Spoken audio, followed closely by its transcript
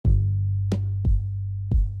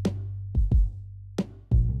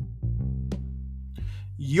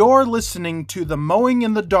You're listening to the Mowing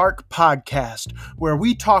in the Dark podcast, where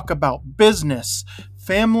we talk about business,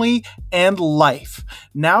 family, and life.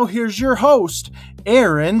 Now here's your host,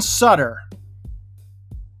 Aaron Sutter.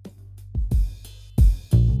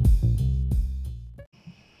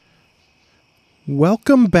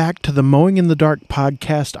 Welcome back to the Mowing in the Dark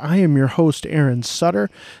podcast. I am your host, Aaron Sutter.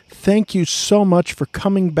 Thank you so much for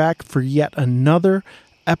coming back for yet another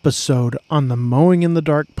episode on the Mowing in the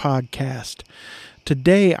Dark podcast.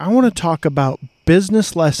 Today, I want to talk about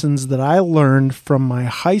business lessons that I learned from my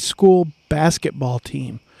high school basketball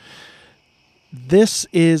team. This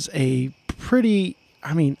is I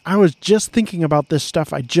was just thinking about this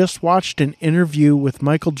stuff. I just watched an interview with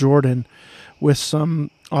Michael Jordan with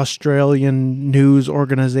some Australian news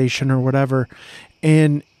organization or whatever,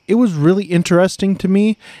 and it was really interesting to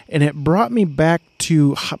me, and it brought me back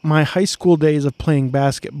to my high school days of playing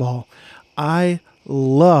basketball. I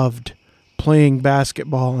loved playing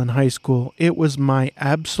basketball in high school. It was my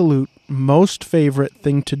absolute most favorite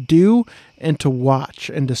thing to do and to watch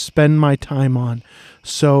and to spend my time on.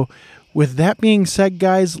 So with that being said,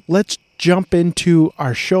 guys, let's jump into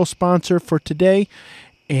our show sponsor for today,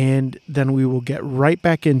 and then we will get right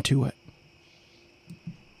back into it.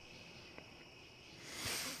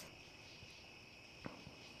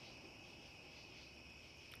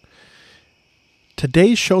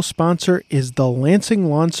 Today's show sponsor is the Lansing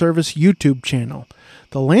Lawn Service YouTube channel.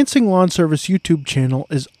 The Lansing Lawn Service YouTube channel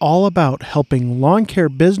is all about helping lawn care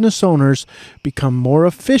business owners become more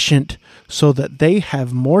efficient so that they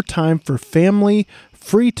have more time for family,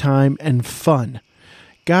 free time, and fun.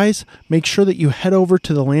 Guys, make sure that you head over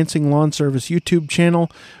to the Lansing Lawn Service YouTube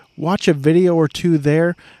channel, watch a video or two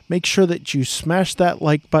there. Make sure that you smash that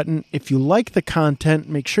like button. If you like the content,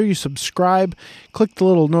 make sure you subscribe, click the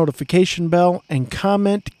little notification bell, and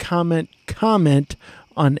comment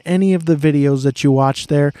on any of the videos that you watch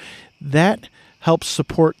there. That helps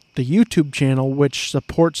support the YouTube channel, which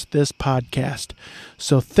supports this podcast.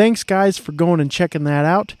 So thanks, guys, for going and checking that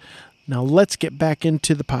out. Now let's get back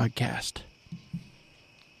into the podcast.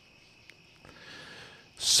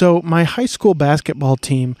 So my high school basketball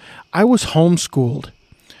team, I was homeschooled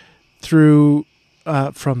through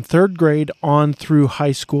from third grade on through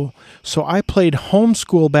high school. So I played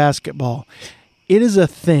homeschool basketball. It is a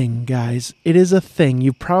thing, guys. It is a thing.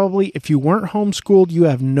 You probably, if you weren't homeschooled, you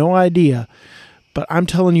have no idea. But I'm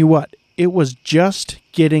telling you what, it was just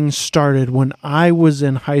getting started when I was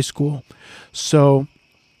in high school. So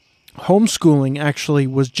homeschooling actually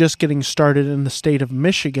was just getting started in the state of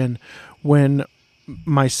Michigan when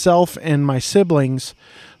myself and my siblings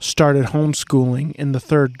started homeschooling in the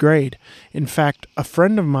third grade. In fact, a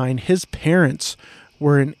friend of mine, his parents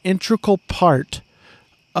were an integral part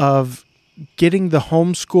of getting the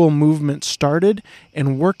homeschool movement started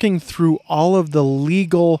and working through all of the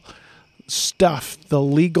legal stuff, the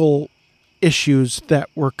legal issues that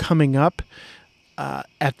were coming up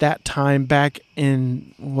at that time back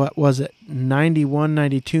in, 91,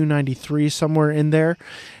 92, 93, somewhere in there.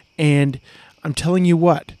 And I'm telling you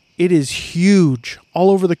what, it is huge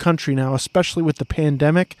all over the country now, especially with the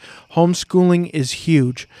pandemic. Homeschooling is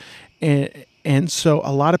huge. And so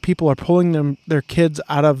a lot of people are pulling their kids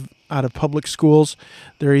out of public schools.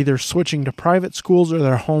 They're either switching to private schools or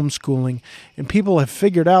they're homeschooling. And people have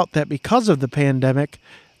figured out that because of the pandemic,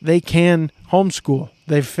 they can homeschool.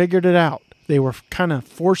 They've figured it out. They were kind of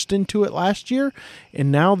forced into it last year,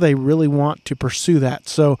 and now they really want to pursue that.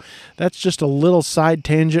 So that's just a little side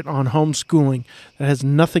tangent on homeschooling that has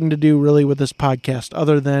nothing to do really with this podcast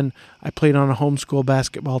other than I played on a homeschool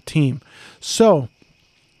basketball team. So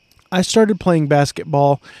I started playing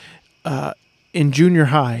basketball in junior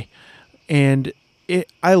high, and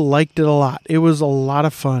I liked it a lot. It was a lot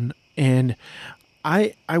of fun, and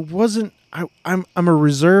I'm a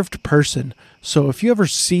reserved person. So if you ever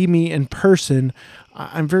see me in person,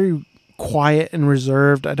 I'm very quiet and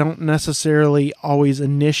reserved. I don't necessarily always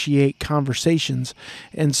initiate conversations.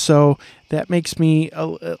 And so that makes me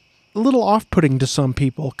a little off-putting to some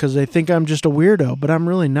people because they think I'm just a weirdo, but I'm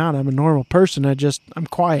really not. I'm a normal person. I'm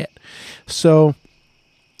quiet. So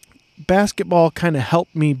basketball kind of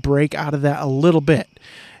helped me break out of that a little bit.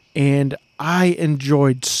 And I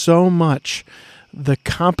enjoyed so much the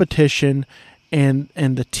competition and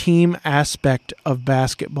the team aspect of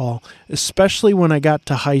basketball, especially when I got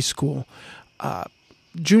to high school.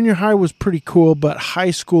 Junior high was pretty cool, but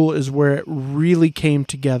high school is where it really came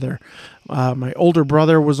together. My older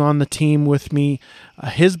brother was on the team with me.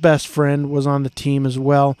 His best friend was on the team as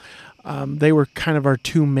well. They were kind of our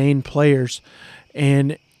two main players.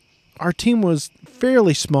 And our team was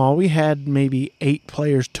fairly small. We had maybe 8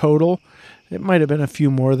 players total. It might have been a few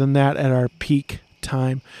more than that at our peak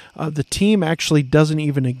time. The team actually doesn't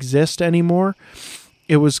even exist anymore.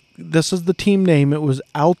 This is the team name. It was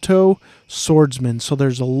Alto Swordsmen. So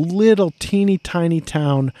there's a little teeny tiny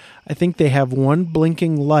town. I think they have one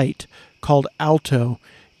blinking light called Alto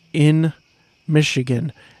in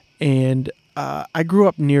Michigan. And I grew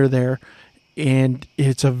up near there, and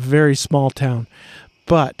it's a very small town.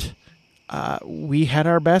 But we had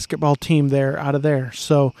our basketball team there out of there.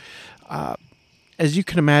 So as you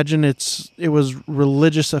can imagine, it was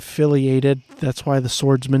religious affiliated. That's why the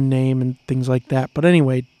Swordsman name and things like that. But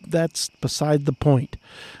anyway, that's beside the point.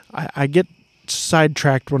 I get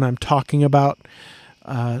sidetracked when I'm talking about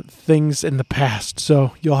things in the past,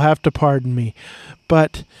 so you'll have to pardon me.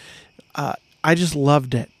 But I just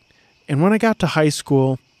loved it. And when I got to high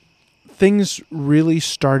school, things really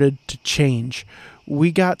started to change.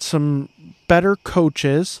 We got some better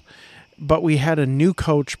coaches, but we had a new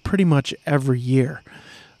coach pretty much every year.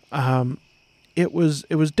 It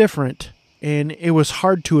was different, and it was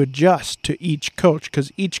hard to adjust to each coach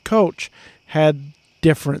because each coach had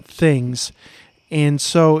different things. And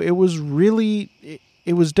so it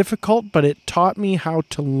was difficult, but it taught me how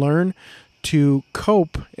to learn to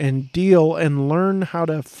cope and deal and learn how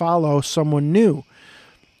to follow someone new.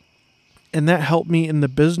 And that helped me in the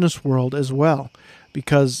business world as well.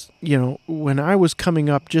 Because, when I was coming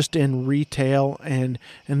up just in retail and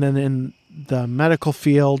then in the medical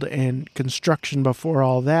field and construction before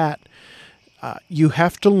all that, you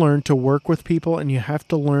have to learn to work with people, and you have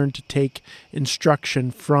to learn to take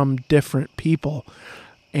instruction from different people.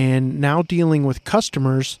 And now dealing with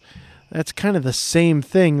customers, that's kind of the same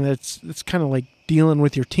thing. It's kind of like dealing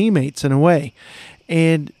with your teammates in a way.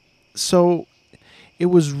 And so it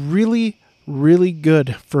was really, really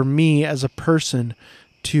good for me as a person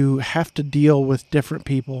to have to deal with different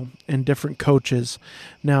people and different coaches.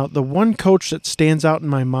 Now, the one coach that stands out in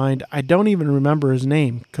my mind, I don't even remember his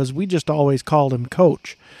name because we just always called him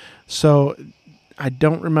Coach. So I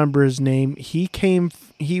don't remember his name. He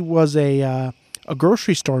was a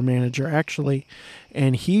grocery store manager, actually,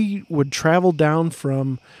 and he would travel down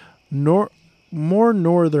from more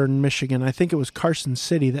northern Michigan. I think it was Carson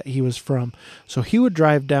City that he was from. So he would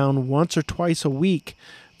drive down once or twice a week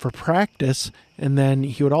for practice, and then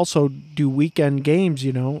he would also do weekend games,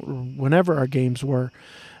 whenever our games were.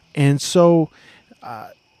 And so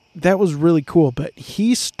that was really cool. But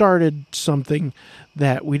he started something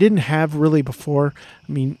that we didn't have really before.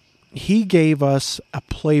 I mean, he gave us a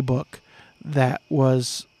playbook that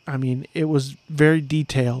was, it was very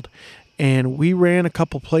detailed. And we ran a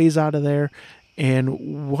couple plays out of there.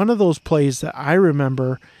 And one of those plays that I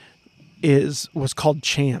remember was called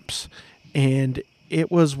Champs. And it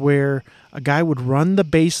was where a guy would run the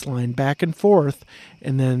baseline back and forth,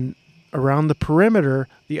 and then around the perimeter,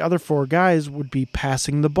 the other four guys would be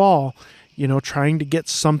passing the ball, trying to get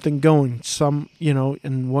something going.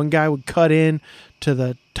 And one guy would cut in to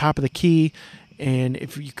the top of the key, and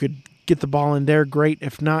if you could get the ball in there, great.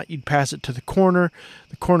 If not, you'd pass it to the corner.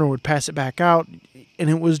 The corner would pass it back out, and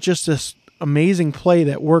it was just this amazing play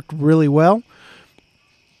that worked really well.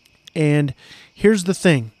 And here's the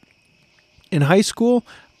thing. In high school,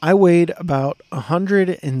 I weighed about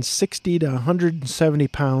 160 to 170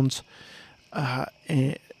 pounds,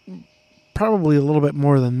 and probably a little bit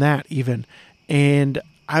more than that even. And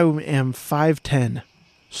I am 5'10".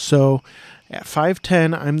 So at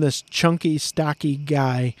 5'10", I'm this chunky, stocky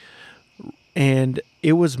guy. And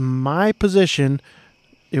it was my position.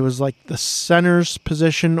 It was like the center's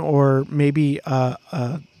position, or maybe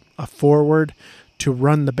a forward, to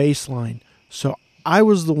run the baseline. So I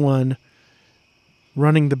was the one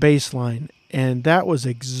running the baseline, and that was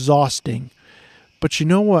exhausting. But you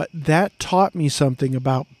know what? That taught me something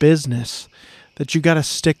about business, that you got to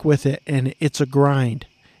stick with it, and it's a grind,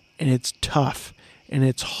 and it's tough, and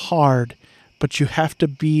it's hard, but you have to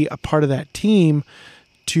be a part of that team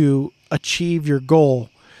to achieve your goal.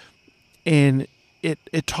 And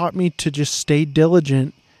it taught me to just stay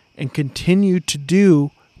diligent and continue to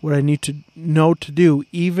do what I need to know to do,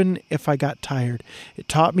 even if I got tired. It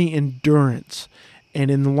taught me endurance. And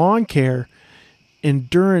in lawn care,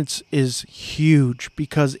 endurance is huge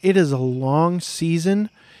because it is a long season.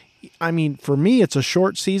 For me, it's a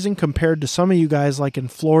short season compared to some of you guys like in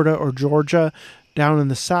Florida or Georgia down in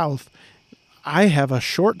the South. I have a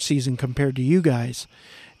short season compared to you guys.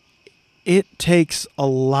 It takes a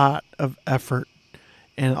lot of effort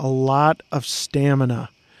and a lot of stamina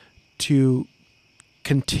to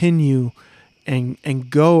continue and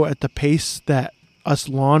go at the pace that us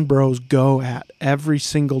lawn bros go at every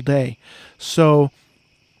single day. So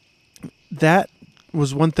that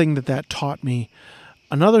was one thing that taught me.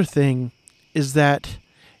 Another thing is that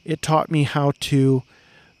it taught me how to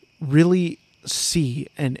really see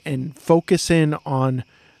and focus in on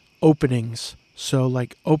openings. So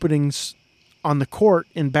like openings on the court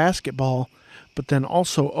in basketball, but then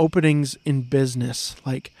also openings in business.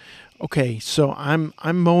 Like, okay, so I'm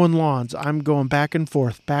mowing lawns. I'm going back and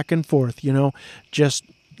forth, just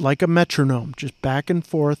like a metronome, just back and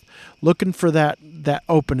forth, looking for that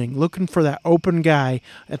opening, looking for that open guy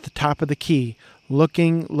at the top of the key.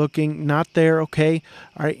 Looking, not there, okay?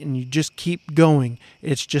 All right, and you just keep going.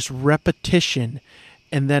 It's just repetition.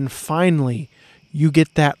 And then finally, you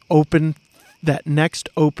get that next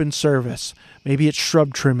open service. Maybe it's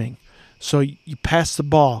shrub trimming. So you pass the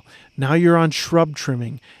ball. Now you're on shrub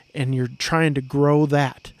trimming, and you're trying to grow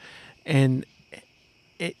that. And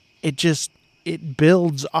it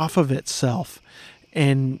builds off of itself.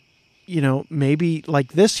 And, maybe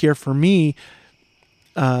like this here for me,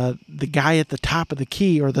 the guy at the top of the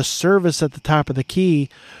key or the service at the top of the key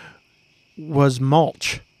was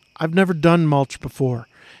mulch. I've never done mulch before,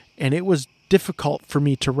 and it was difficult for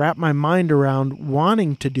me to wrap my mind around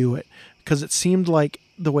wanting to do it because it seemed like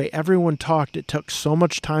the way everyone talked, it took so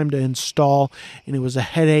much time to install, and it was a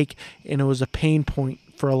headache, and it was a pain point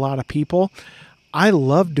for a lot of people. I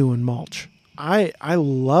love doing mulch. I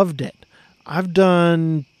loved it. I've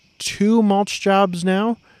done 2 mulch jobs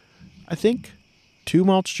now, I think. 2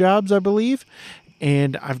 mulch jobs, I believe.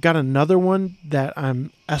 And I've got another one that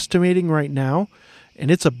I'm estimating right now.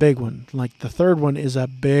 And it's a big one. Like the third one is a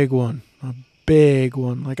big one.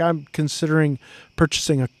 Like I'm considering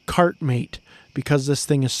purchasing a Cartmate because this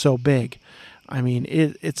thing is so big. I mean,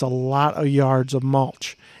 it's a lot of yards of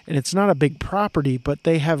mulch. And it's not a big property, but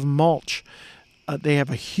they have mulch. They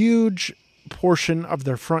have a huge portion of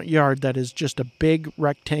their front yard that is just a big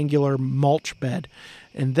rectangular mulch bed.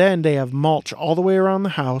 And then they have mulch all the way around the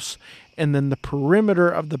house. And then the perimeter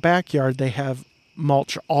of the backyard, they have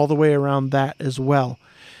mulch all the way around that as well.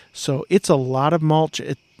 So it's a lot of mulch.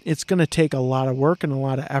 It's going to take a lot of work and a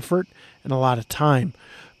lot of effort and a lot of time.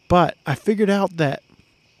 But I figured out that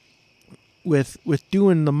with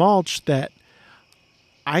doing the mulch that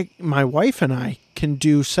my wife and I can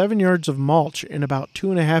do 7 yards of mulch in about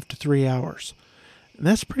 2.5 to 3 hours. And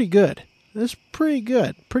that's pretty good. That's pretty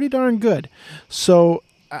good. Pretty darn good. So,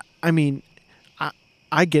 I mean,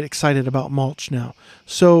 I get excited about mulch now.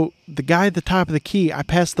 So the guy at the top of the key, I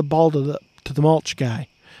passed the ball to the mulch guy.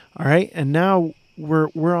 All right. And now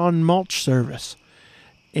we're on mulch service.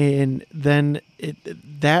 And then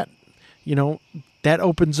that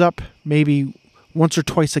opens up maybe once or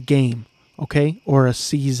twice a game. Okay. Or a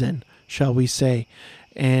season, shall we say.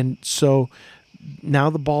 And so now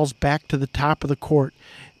the ball's back to the top of the court.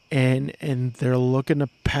 And they're looking to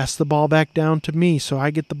pass the ball back down to me. So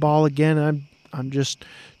I get the ball again. I'm just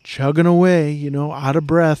chugging away, out of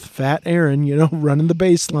breath, fat Aaron, running the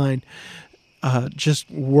baseline,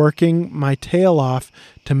 just working my tail off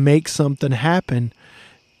to make something happen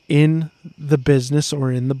in the business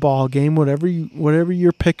or in the ball game, whatever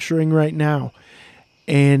you're picturing right now.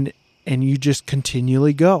 And you just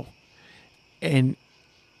continually go. And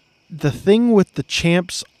the thing with the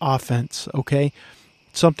Champs offense, okay,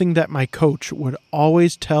 something that my coach would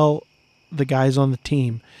always tell the guys on the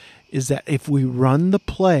team is that if we run the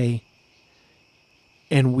play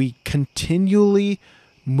and we continually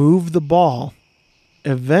move the ball,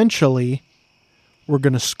 eventually we're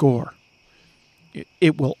going to score.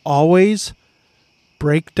 It will always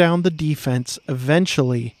break down the defense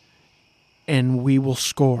eventually, and we will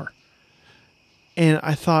score. And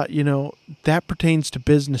I thought, that pertains to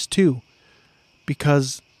business too,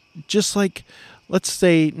 because just like, let's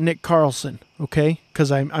say Nick Carlson, okay?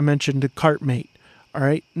 Because I mentioned the Cartmate, all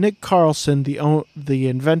right? Nick Carlson, the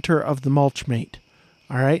inventor of the Mulchmate,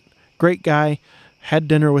 all right? Great guy. Had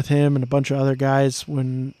dinner with him and a bunch of other guys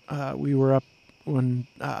when we were up when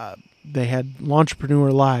they had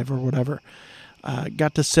Launchpreneur Live or whatever.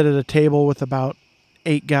 Got to sit at a table with about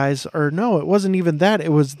 8 guys, or no, it wasn't even that.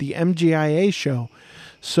 It was the MGIA show.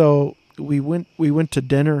 So we went to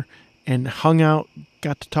dinner and hung out,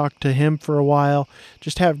 got to talk to him for a while,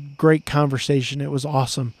 just have great conversation. It was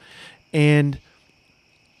awesome. And,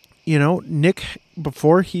 Nick,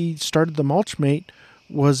 before he started the Mulchmate,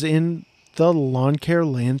 was in the lawn care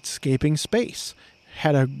landscaping space,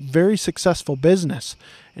 had a very successful business,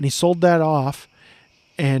 and he sold that off.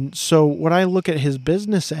 And so what I look at his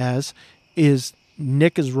business as is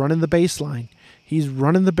Nick is running the baseline. He's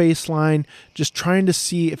running the baseline, just trying to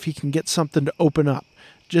see if he can get something to open up.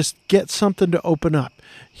 Just get something to open up.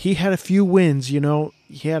 He had a few wins, He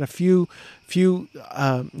had a few. He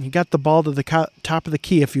got the ball to the top of the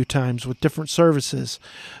key a few times with different services,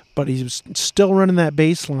 but he was still running that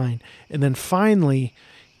baseline. And then finally,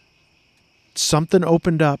 something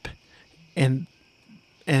opened up, and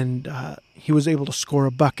he was able to score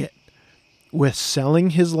a bucket with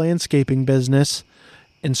selling his landscaping business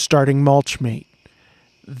and starting Mulchmate.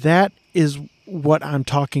 That is what I'm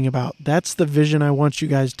talking about. That's the vision I want you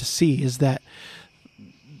guys to see, is that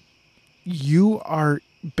you are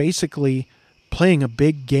basically playing a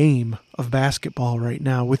big game of basketball right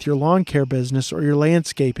now with your lawn care business or your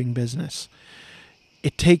landscaping business.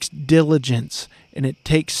 It takes diligence and it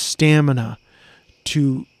takes stamina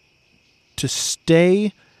to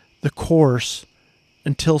stay the course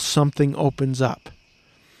until something opens up.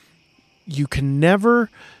 You can never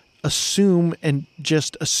assume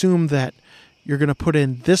that you're going to put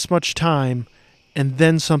in this much time and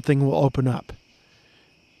then something will open up.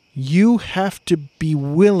 You have to be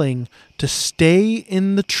willing to stay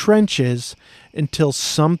in the trenches until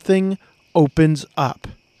something opens up.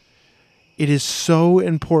 It is so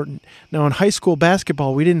important. Now, in high school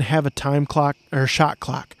basketball, we didn't have a time clock or a shot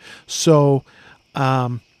clock. So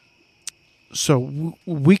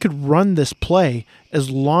we could run this play as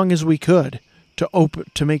long as we could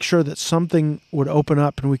to make sure that something would open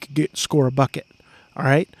up and we could score a bucket. All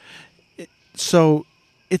right? So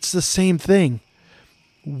it's the same thing.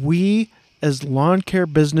 We, as lawn care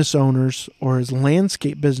business owners or as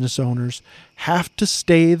landscape business owners, have to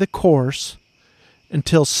stay the course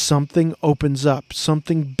until something opens up,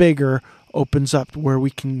 something bigger opens up where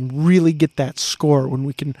we can really get that score, when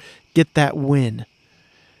we can get that win.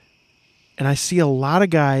 And I see a lot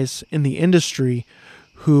of guys in the industry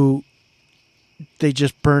who they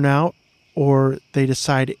just burn out, or they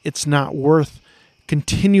decide it's not worth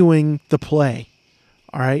continuing the play.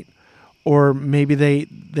 All right? Or maybe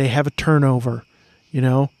they have a turnover,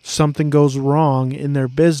 something goes wrong in their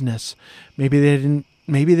business. Maybe they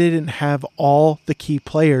didn't have all the key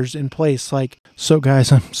players in place. So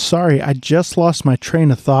guys, I'm sorry, I just lost my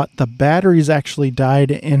train of thought. The batteries actually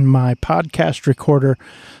died in my podcast recorder,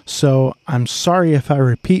 so I'm sorry if I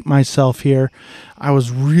repeat myself here. I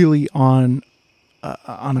was really on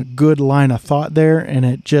a good line of thought there, and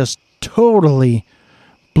it just totally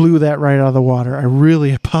blew that right out of the water. I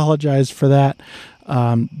really apologize for that.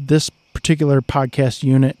 This particular podcast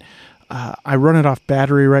unit, I run it off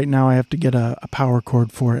battery right now. I have to get a power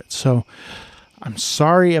cord for it. So I'm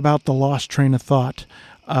sorry about the lost train of thought.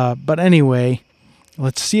 But anyway,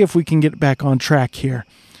 let's see if we can get back on track here.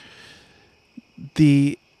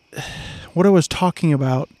 What I was talking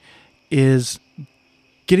about is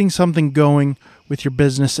getting something going with your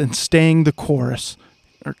business and staying the course,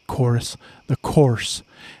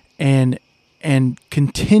 and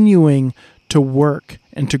continuing to work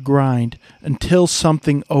and to grind until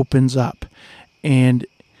something opens up. And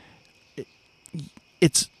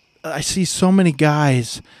I see so many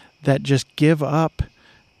guys that just give up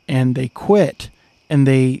and they quit, and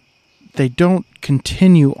they don't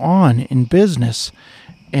continue on in business.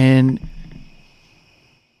 And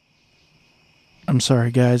I'm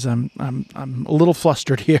sorry, guys. I'm a little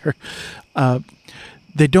flustered here.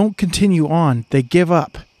 They don't continue on. They give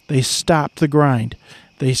up. They stop the grind.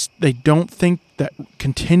 They don't think that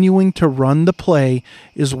continuing to run the play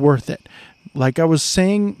is worth it. Like I was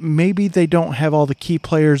saying, maybe they don't have all the key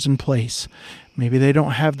players in place. Maybe they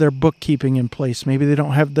don't have their bookkeeping in place. Maybe they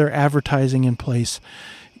don't have their advertising in place.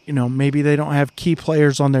 Maybe they don't have key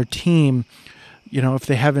players on their team. If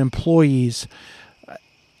they have employees,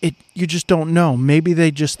 you just don't know. Maybe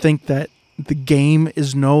they just think that the game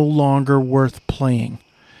is no longer worth playing.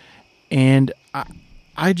 And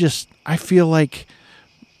I feel like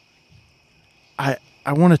I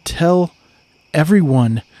want to tell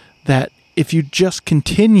everyone that if you just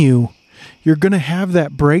continue, you're going to have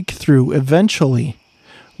that breakthrough eventually,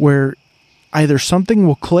 where either something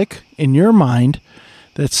will click in your mind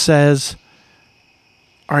that says,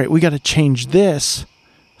 all right, we got to change this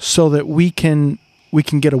so that we can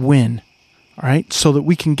get a win. All right. So that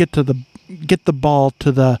we can get the ball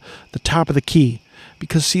to the top of the key.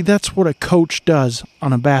 Because see, that's what a coach does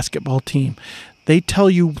on a basketball team. They tell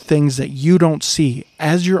you things that you don't see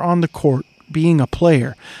as you're on the court being a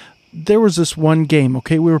player. There was this one game,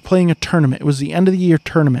 okay, we were playing a tournament. It was the end of the year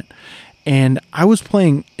tournament. And I was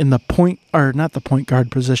playing in not the point guard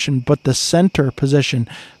position, but the center position.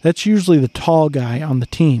 That's usually the tall guy on the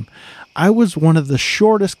team. I was one of the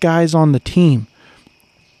shortest guys on the team,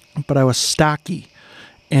 but I was stocky.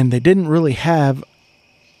 And they didn't really have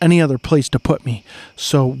any other place to put me.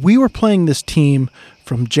 So we were playing this team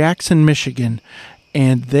from Jackson, Michigan,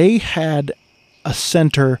 and they had a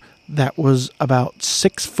center that was about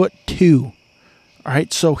 6'2". All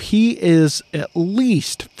right, so he is at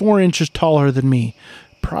least 4 inches taller than me,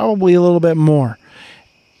 probably a little bit more.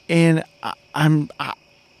 And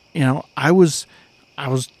I was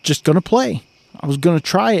just going to play. I was going to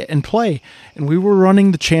try it and play. And we were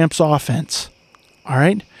running the champs offense. All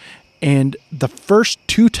right. And the first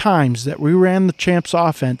 2 times that we ran the champs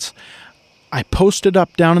offense, I posted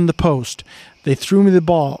up down in the post. They threw me the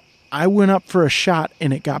ball. I went up for a shot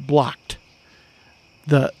and it got blocked.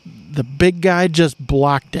 The big guy just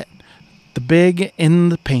blocked it. The big in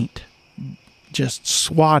the paint just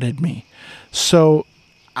swatted me. So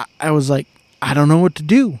I was like, I don't know what to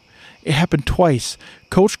do. It happened twice.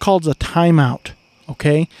 Coach calls a timeout,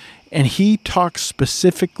 okay? And he talks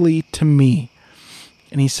specifically to me.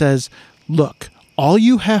 And he says, look, all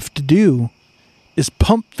you have to do is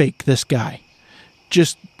pump fake this guy.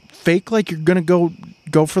 Just fake like you're going to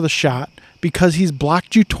go for the shot because he's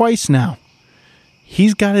blocked you twice now.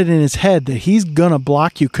 He's got it in his head that he's going to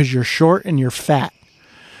block you because you're short and you're fat.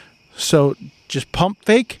 So just pump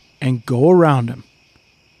fake and go around him.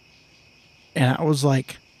 And I was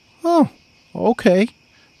like, oh, okay.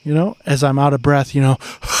 As I'm out of breath,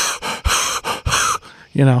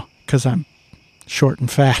 because I'm short and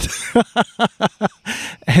fat.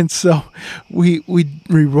 And so we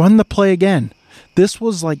run the play again. This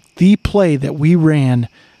was like the play that we ran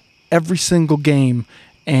every single game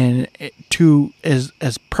and to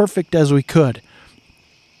as perfect as we could.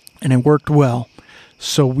 And it worked well.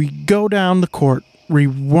 So we go down the court, we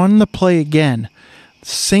run the play again.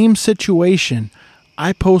 Same situation.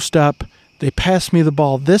 I post up, they pass me the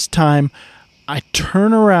ball. This time I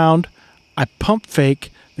turn around, I pump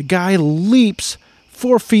fake, the guy leaps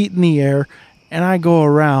 4 feet in the air, and I go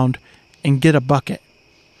around and get a bucket.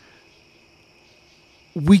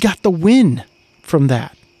 We got the win from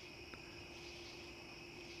that.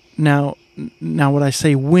 Now when I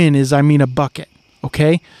say win is I mean a bucket,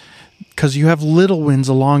 okay? Because you have little wins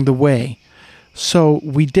along the way. So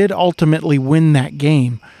we did ultimately win that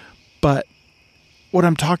game, but what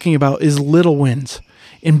I'm talking about is little wins.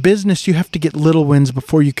 In business, you have to get little wins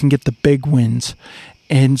before you can get the big wins.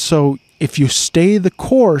 And so if you stay the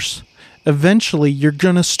course, eventually you're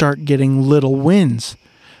going to start getting little wins,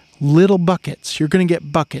 little buckets. You're going to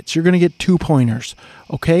get buckets. You're going to get 2-pointers,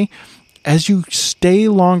 okay? As you stay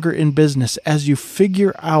longer in business, as you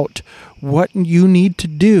figure out what you need to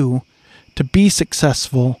do to be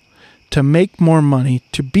successful, to make more money,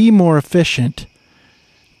 to be more efficient,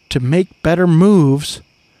 to make better moves,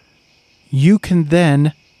 you can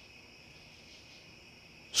then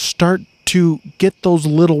start to get those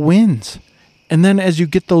little wins. And then as you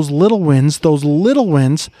get those little wins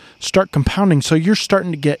start compounding. So you're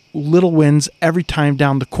starting to get little wins every time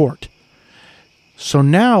down the court. So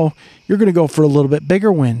now you're going to go for a little bit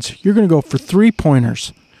bigger wins. You're going to go for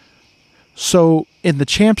 3-pointers. So in the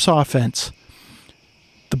champs offense,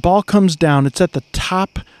 the ball comes down. It's at the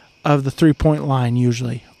top of the 3-point line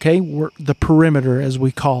usually. Okay, we're the perimeter as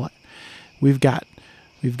we call it. We've got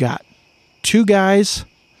 2 guys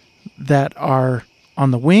that are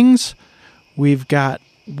on the wings. We've got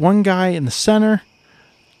 1 guy in the center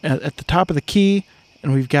at the top of the key,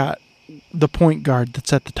 and we've got the point guard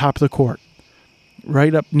that's at the top of the court,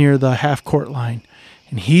 right up near the half court line,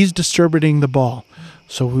 and he's distributing the ball.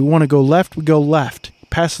 So we want to go left, we go left.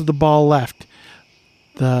 Passes the ball left.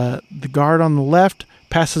 The guard on the left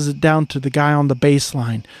passes it down to the guy on the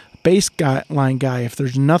baseline. Baseline guy, if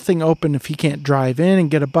there's nothing open, if he can't drive in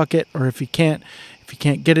and get a bucket, or if he can't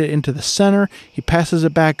get it into the center, he passes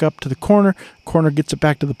it back up to the corner. Corner gets it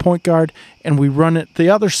back to the point guard, and we run it the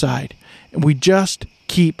other side. And we just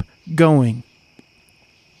keep going.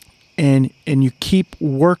 And you keep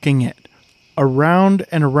working it around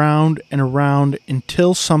and around and around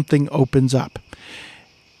until something opens up.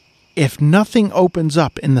 If nothing opens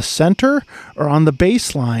up in the center or on the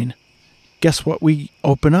baseline, guess what we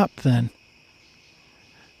open up then?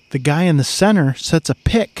 The guy in the center sets a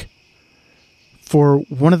pick for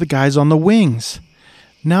one of the guys on the wings.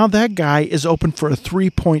 Now that guy is open for a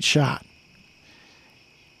 3-point shot.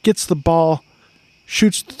 Gets the ball,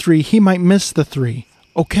 shoots the 3. He might miss the 3.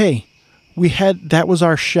 Okay, that was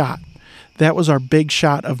our shot. That was our big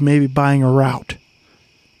shot of maybe buying a route.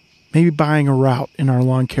 Maybe buying a route in our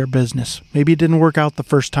lawn care business. Maybe it didn't work out the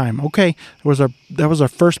first time. Okay, that was our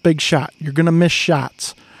first big shot. You're going to miss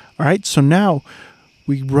shots. All right, so now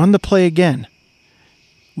we run the play again.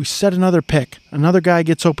 We set another pick. Another guy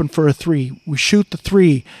gets open for a 3. We shoot the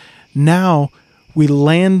 3. Now we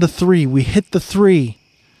land the 3. We hit the 3.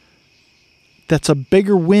 That's a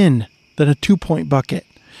bigger win than a 2-point bucket.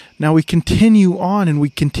 Now we continue on and we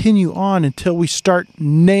continue on until we start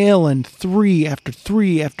nailing 3 after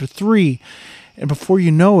 3 after 3. And before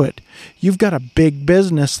you know it, you've got a big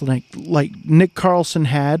business like Nick Carlson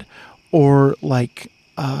had, or like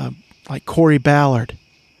Corey Ballard.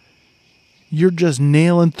 You're just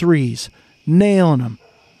nailing threes, nailing them.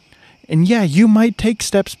 And yeah, you might take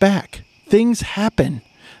steps back. Things happen.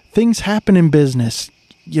 Things happen in business.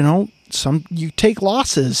 You take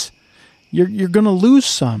losses. You're going to lose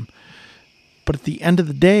some. But at the end of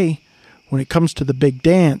the day, when it comes to the big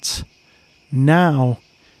dance, now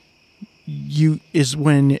is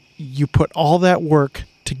when you put all that work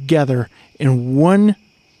together in one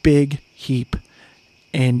big heap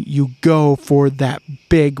and you go for that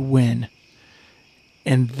big win.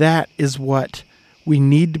 And that is what we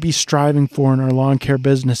need to be striving for in our lawn care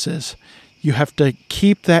businesses. You have to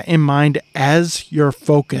keep that in mind as your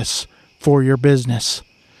focus for your business.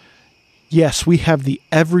 Yes, we have the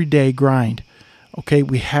everyday grind. Okay,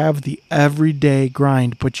 we have the everyday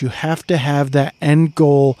grind, but you have to have that end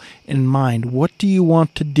goal in mind. What do you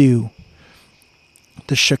want to do?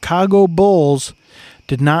 The Chicago Bulls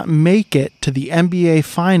did not make it to the NBA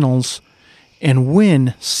Finals and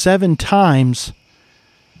win 7 times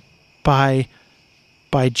by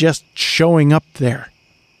just showing up there.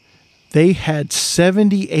 They had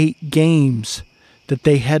 78 games that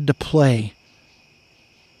they had to play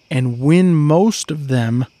and win most of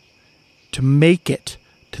them to make it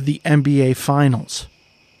to the NBA Finals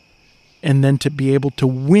and then to be able to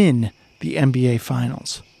win the NBA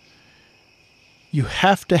Finals. You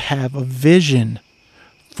have to have a vision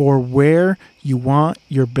for where you want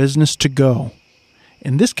your business to go.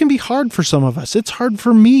 And this can be hard for some of us. It's hard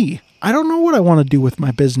for me. I don't know what I want to do with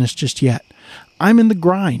my business just yet. I'm in the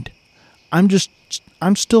grind.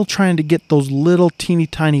 I'm still trying to get those little teeny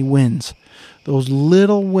tiny wins. Those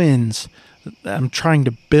little wins that I'm trying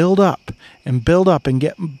to build up and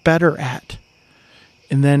get better at.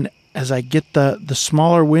 And then as I get the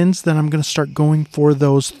smaller wins, then I'm going to start going for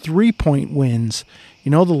those 3-point wins,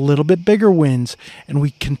 the little bit bigger wins. And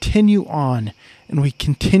we continue on and we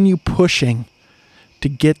continue pushing to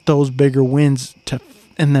get those bigger wins.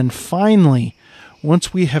 And then finally,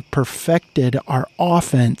 once we have perfected our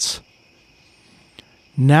offense,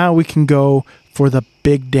 now we can go for the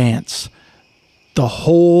big dance, the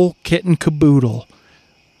whole kit and caboodle,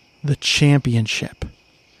 the championship.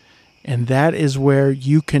 And that is where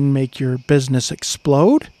you can make your business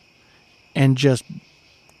explode and just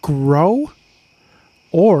grow,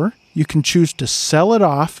 or you can choose to sell it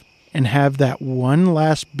off and have that one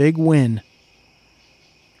last big win.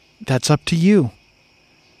 That's up to you.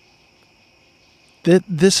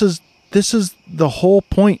 This is the whole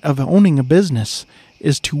point of owning a business,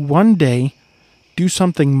 is to one day do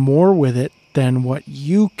something more with it than what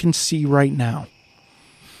you can see right now.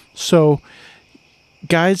 So,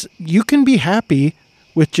 guys, you can be happy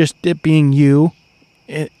with just it being you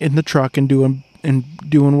in the truck and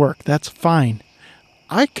doing work. That's fine.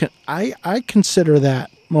 I consider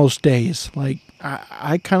that most days. Like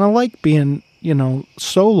I kind of like being,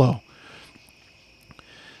 solo.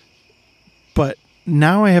 But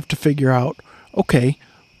now I have to figure out, okay,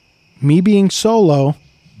 me being solo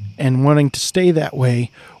and wanting to stay that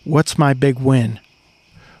way, what's my big win?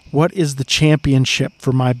 What is the championship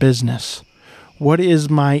for my business? What is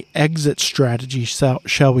my exit strategy,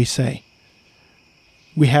 shall we say?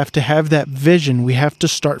 We have to have that vision. We have to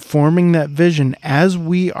start forming that vision as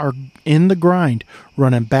we are in the grind,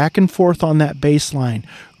 running back and forth on that baseline,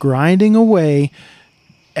 grinding away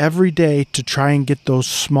every day to try and get those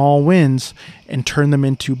small wins and turn them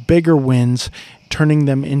into bigger wins, turning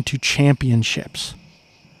them into championships.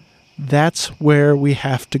 That's where we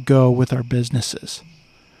have to go with our businesses.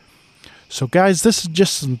 So guys, this is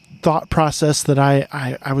just some thought process that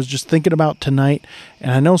I was just thinking about tonight,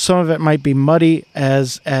 and I know some of it might be muddy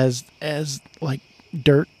as like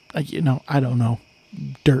dirt, I don't know,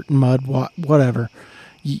 dirt and mud, whatever.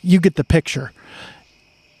 You get the picture.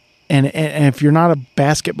 And if you're not a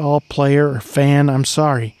basketball player or fan, I'm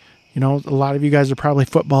sorry. A lot of you guys are probably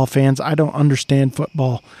football fans. I don't understand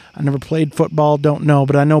football. I never played football, don't know,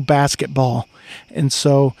 but I know basketball. And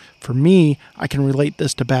so for me, I can relate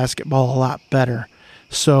this to basketball a lot better.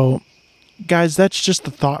 So guys, that's just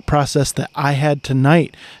the thought process that I had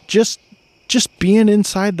tonight. Just being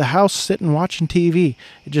inside the house, sitting watching TV,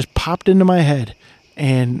 it just popped into my head,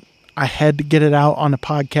 and I had to get it out on a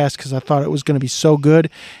podcast because I thought it was going to be so good.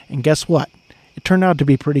 And guess what? It turned out to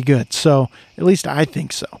be pretty good. So at least I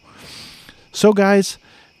think so. So guys,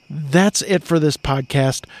 that's it for this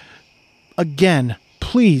podcast. Again,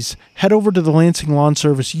 please head over to the Lansing Lawn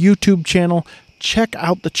Service YouTube channel. Check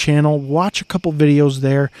out the channel. Watch a couple videos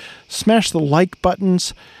there. Smash the like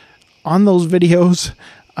buttons on those videos.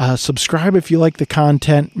 Subscribe if you like the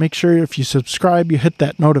content. Make sure if you subscribe, you hit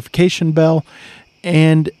that notification bell.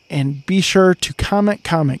 and be sure to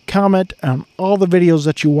comment on all the videos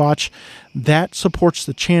that you watch. That supports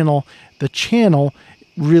the channel. The channel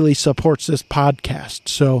really supports this podcast.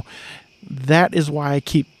 So that is why I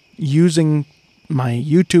keep using my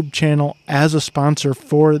YouTube channel as a sponsor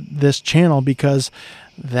for this channel, because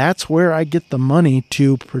that's where I get the money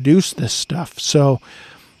to produce this stuff. So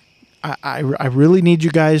I really need you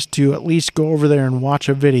guys to at least go over there and watch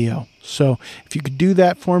a video. So if you could do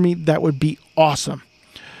that for me, that would be awesome.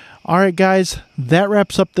 All right, guys, that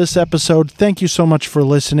wraps up this episode. Thank you so much for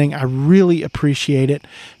listening. I really appreciate it.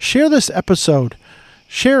 Share this episode.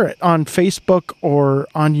 Share it on Facebook or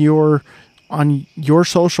on your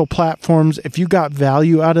social platforms. If you got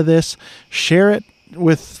value out of this, share it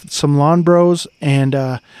with some lawn bros and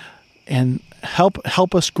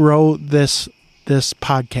help us grow this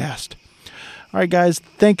podcast. All right, guys,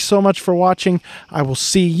 thanks so much for watching. I will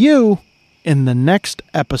see you in the next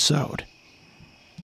episode.